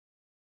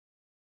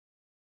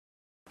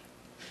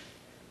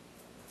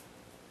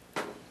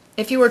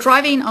if you are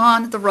driving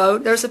on the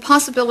road, there's a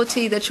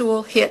possibility that you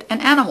will hit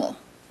an animal.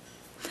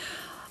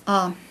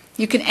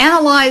 You can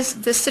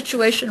analyze this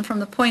situation from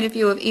the point of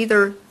view of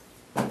either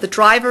the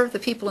driver, the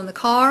people in the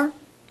car,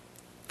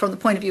 from the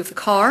point of view of the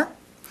car,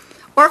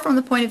 or from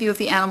the point of view of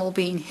the animal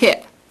being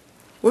hit.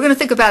 We're going to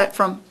think about it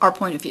from our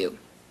point of view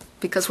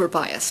because we're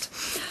biased.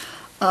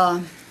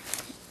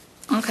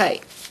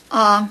 Okay.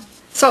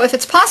 So if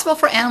it's possible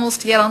for animals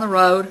to get on the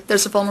road,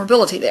 there's a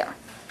vulnerability there.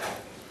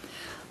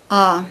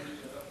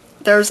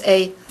 There's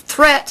a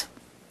threat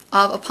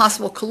of a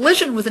possible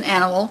collision with an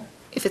animal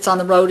if it's on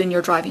the road and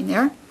you're driving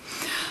there.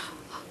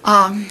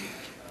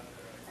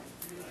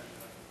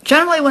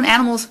 Generally, when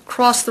animals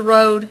cross the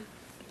road,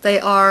 they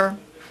are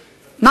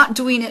not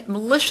doing it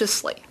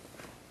maliciously.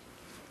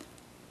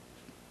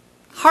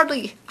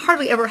 Hardly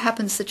ever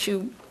happens that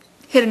you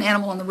hit an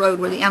animal on the road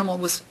where the animal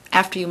was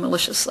after you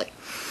maliciously.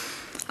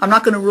 I'm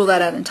not going to rule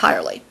that out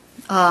entirely.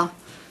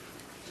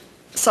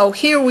 So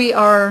here we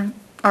are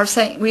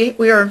saying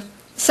we are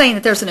saying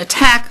that there's an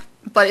attack,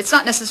 but it's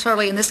not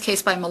necessarily in this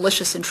case by a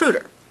malicious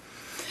intruder.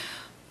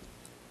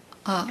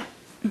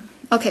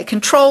 Okay,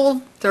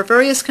 control. There are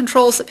various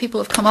controls that people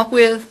have come up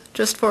with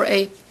just for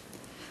a,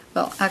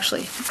 well,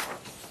 actually,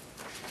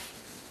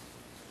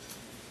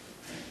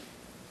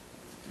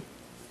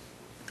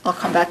 I'll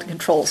come back to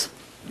controls.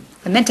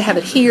 I meant to have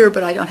it here,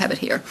 but I don't have it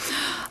here.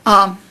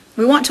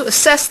 We want to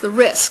assess the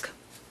risk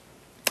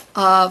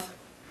of,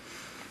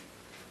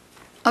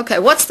 okay,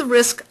 what's the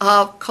risk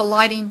of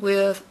colliding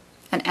with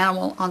an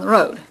animal on the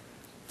road?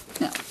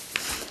 Now,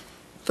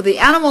 for the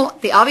animal,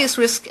 the obvious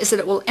risk is that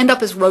it will end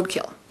up as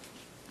roadkill.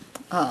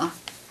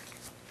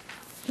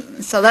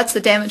 So that's the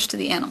damage to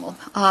the animal.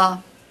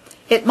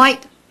 It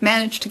might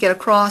manage to get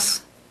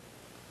across.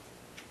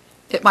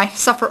 It might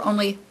suffer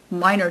only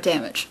minor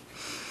damage.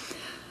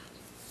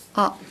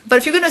 But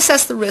if you're going to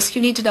assess the risk,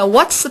 you need to know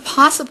what's the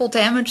possible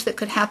damage that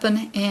could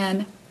happen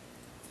and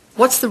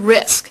what's the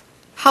risk.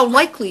 How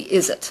likely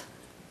is it?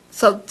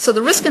 So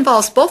the risk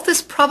involves both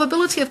this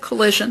probability of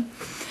collision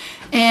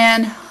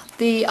and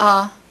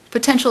the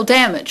potential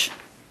damage.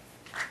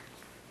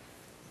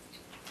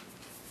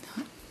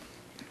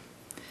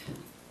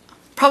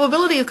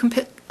 Probability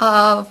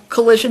of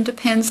collision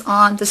depends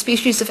on the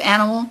species of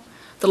animal,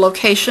 the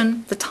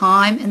location, the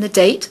time, and the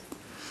date.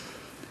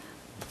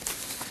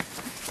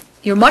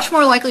 You're much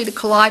more likely to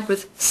collide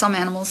with some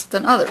animals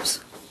than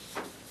others.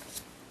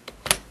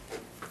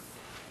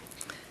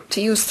 To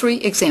use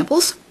 3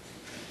 examples,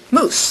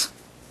 moose.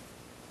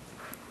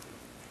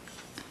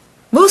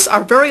 Moose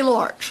are very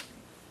large.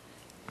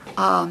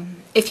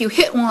 If you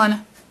hit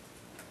one,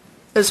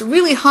 there's a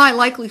really high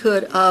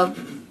likelihood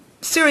of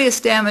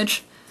serious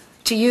damage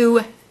to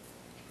you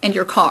and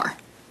your car.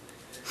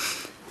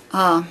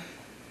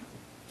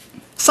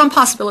 Some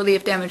possibility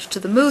of damage to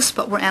the moose,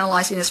 but we're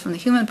analyzing this from the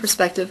human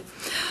perspective.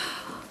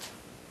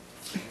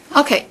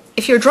 Okay,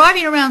 if you're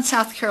driving around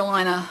South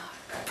Carolina,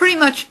 pretty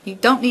much you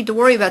don't need to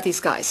worry about these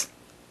guys.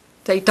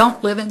 They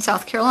don't live in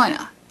South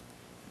Carolina.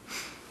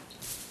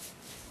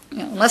 You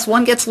know, unless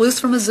one gets loose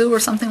from a zoo or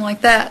something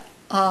like that,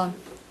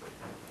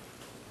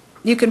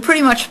 you can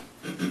pretty much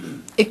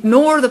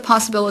ignore the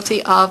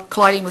possibility of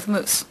colliding with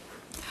moose.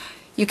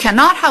 You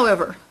cannot,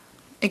 however,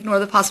 ignore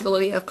the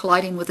possibility of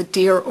colliding with a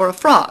deer or a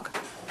frog,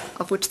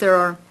 of which there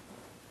are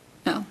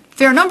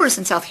fair numbers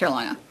in South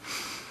Carolina.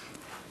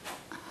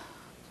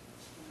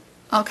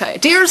 Okay,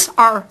 deers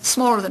are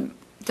smaller than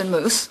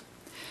moose,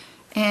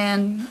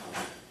 and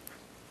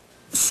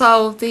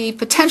so the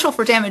potential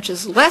for damage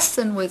is less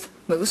than with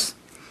moose,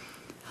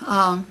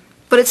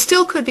 but it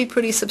still could be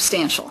pretty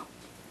substantial.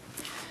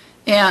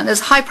 And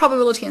there's high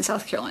probability in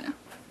South Carolina.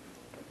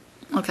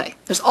 Okay,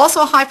 there's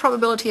also a high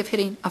probability of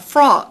hitting a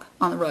frog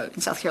on the road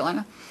in South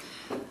Carolina,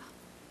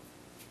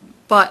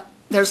 but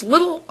there's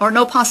little or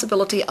no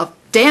possibility of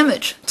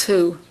damage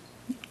to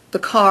the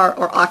car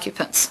or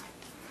occupants.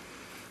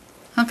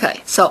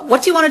 Okay, so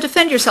what do you want to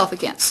defend yourself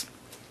against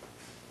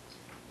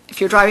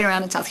if you're driving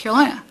around in South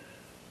Carolina?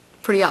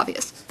 Pretty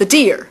obvious. The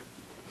deer.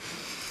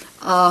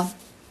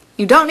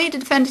 You don't need to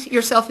defend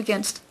yourself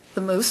against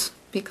the moose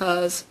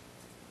because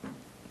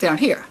they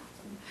aren't here.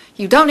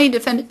 You don't need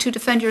to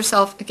defend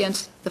yourself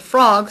against the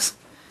frogs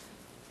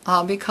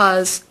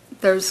because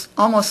there's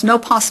almost no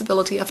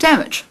possibility of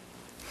damage.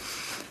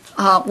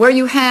 Where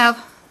you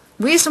have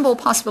reasonable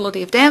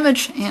possibility of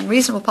damage and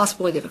reasonable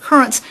possibility of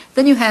occurrence,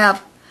 then you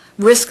have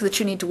risk that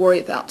you need to worry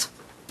about.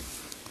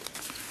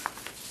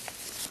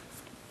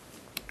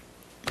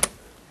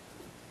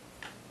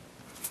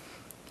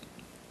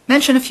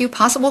 Mention a few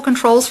possible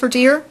controls for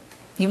deer.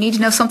 You need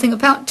to know something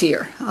about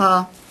deer.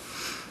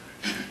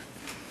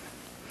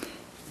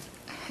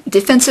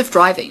 Defensive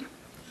driving.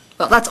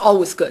 Well, that's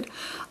always good.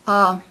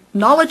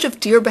 Knowledge of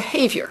deer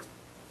behavior.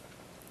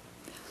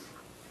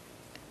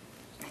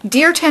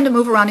 Deer tend to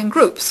move around in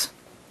groups.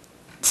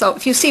 So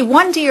if you see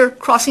one deer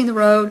crossing the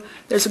road,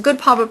 there's a good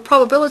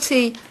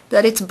probability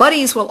that its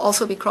buddies will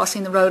also be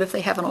crossing the road if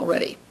they haven't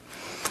already.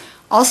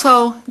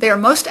 Also, they are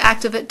most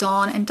active at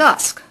dawn and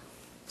dusk.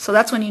 So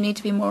that's when you need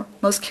to be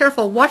most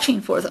careful watching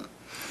for them.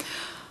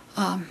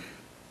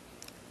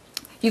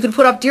 You can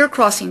put up deer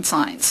crossing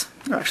signs,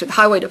 or actually the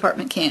highway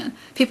department can.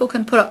 People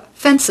can put up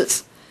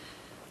fences.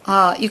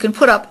 You can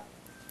put up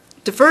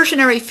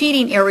diversionary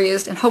feeding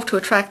areas and hope to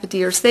attract the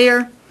deers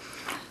there.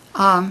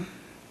 You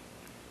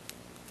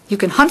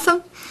can hunt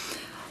them.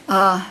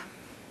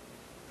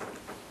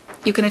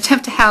 You can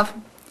attempt to have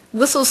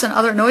whistles and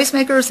other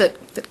noisemakers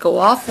that go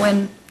off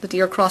when the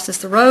deer crosses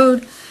the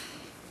road.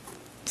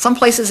 Some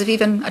places have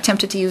even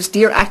attempted to use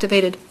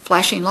deer-activated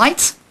flashing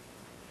lights.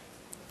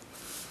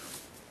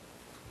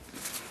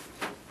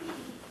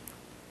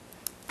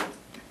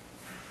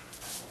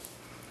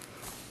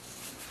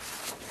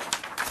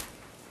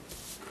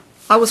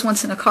 I was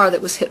once in a car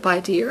that was hit by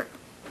a deer.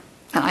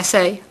 And I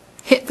say,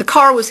 the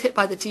car was hit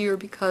by the deer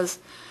because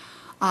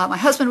my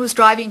husband was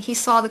driving, he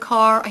saw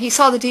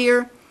the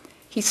deer,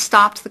 he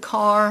stopped the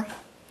car.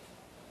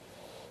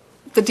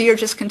 The deer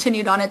just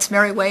continued on its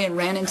merry way and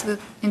ran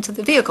into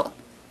the vehicle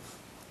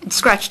and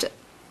scratched it.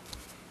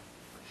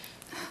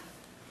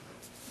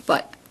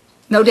 But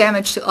no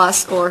damage to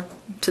us or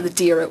to the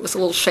deer. It was a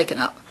little shaken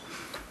up.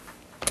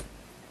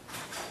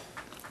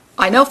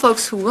 I know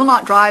folks who will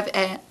not drive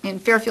in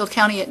Fairfield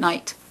County at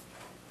night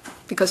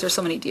because there's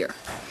so many deer.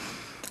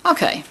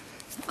 Okay,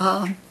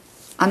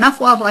 enough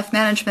wildlife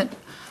management.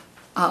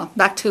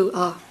 Back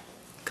to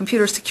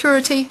computer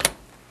security.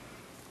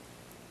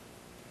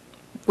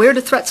 Where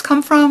do threats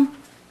come from?